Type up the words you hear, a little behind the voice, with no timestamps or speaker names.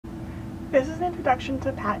This is an introduction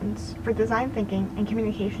to patents for design thinking and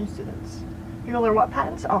communication students. We will learn what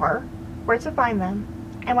patents are, where to find them,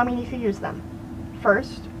 and when we need to use them.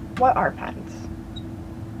 First, what are patents?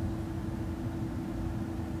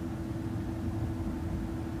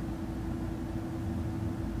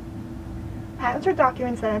 Patents are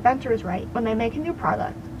documents that inventors write when they make a new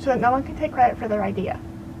product so that no one can take credit for their idea.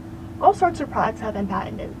 All sorts of products have been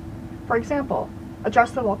patented. For example,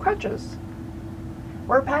 adjustable crutches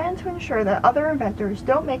were patented to ensure that other inventors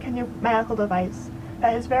don't make a new medical device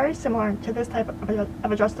that is very similar to this type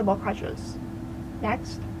of adjustable crutches.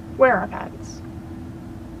 Next, where are patents?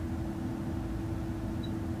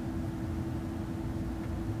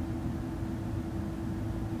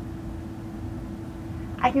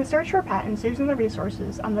 I can search for patents using the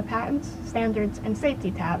resources on the Patents, Standards, and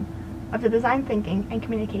Safety tab of the Design Thinking and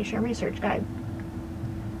Communication Research Guide.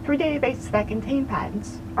 3 databases that contain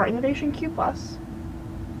patents are InnovationQ+,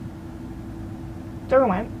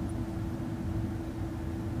 Derwent,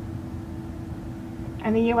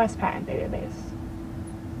 and the U.S. Patent Database.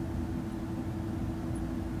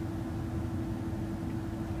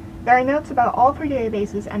 There are notes about all 3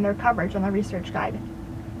 databases and their coverage on the research guide.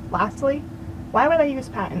 Lastly, why would I use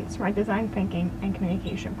patents for my design thinking and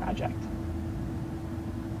communication project?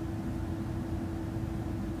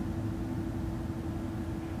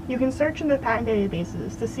 You can search in the patent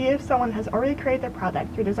databases to see if someone has already created the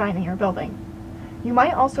product you're designing or building. You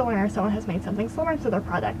might also learn if someone has made something similar to the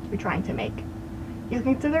product you're trying to make. You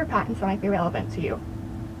can consider patents that might be relevant to you.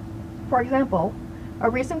 For example, a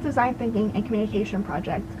recent design thinking and communication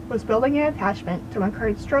project was building an attachment to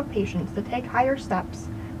encourage stroke patients to take higher steps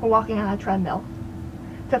when walking on a treadmill.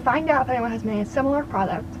 To find out if anyone has made a similar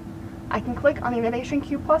product, I can click on the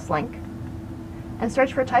InnovationQ+ link and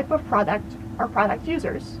search for type of product or product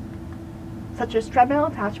users, such as treadmill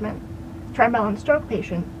attachment, treadmill and stroke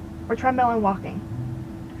patient, or treadmill and walking.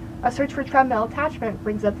 A search for treadmill attachment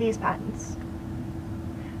brings up these patents.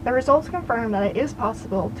 The results confirm that it is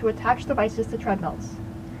possible to attach devices to treadmills.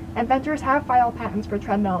 Inventors have filed patents for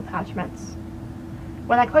treadmill attachments.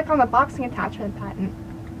 When I click on the boxing attachment patent,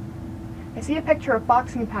 I see a picture of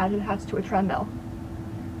boxing pad attached to a treadmill.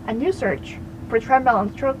 A new search for treadmill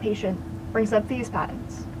and stroke patient brings up these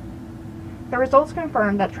patents. The results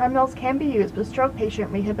confirm that treadmills can be used with stroke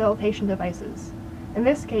patient rehabilitation devices, in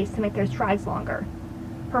this case to make their strides longer.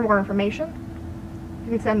 For more information,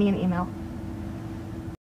 you can send me an email.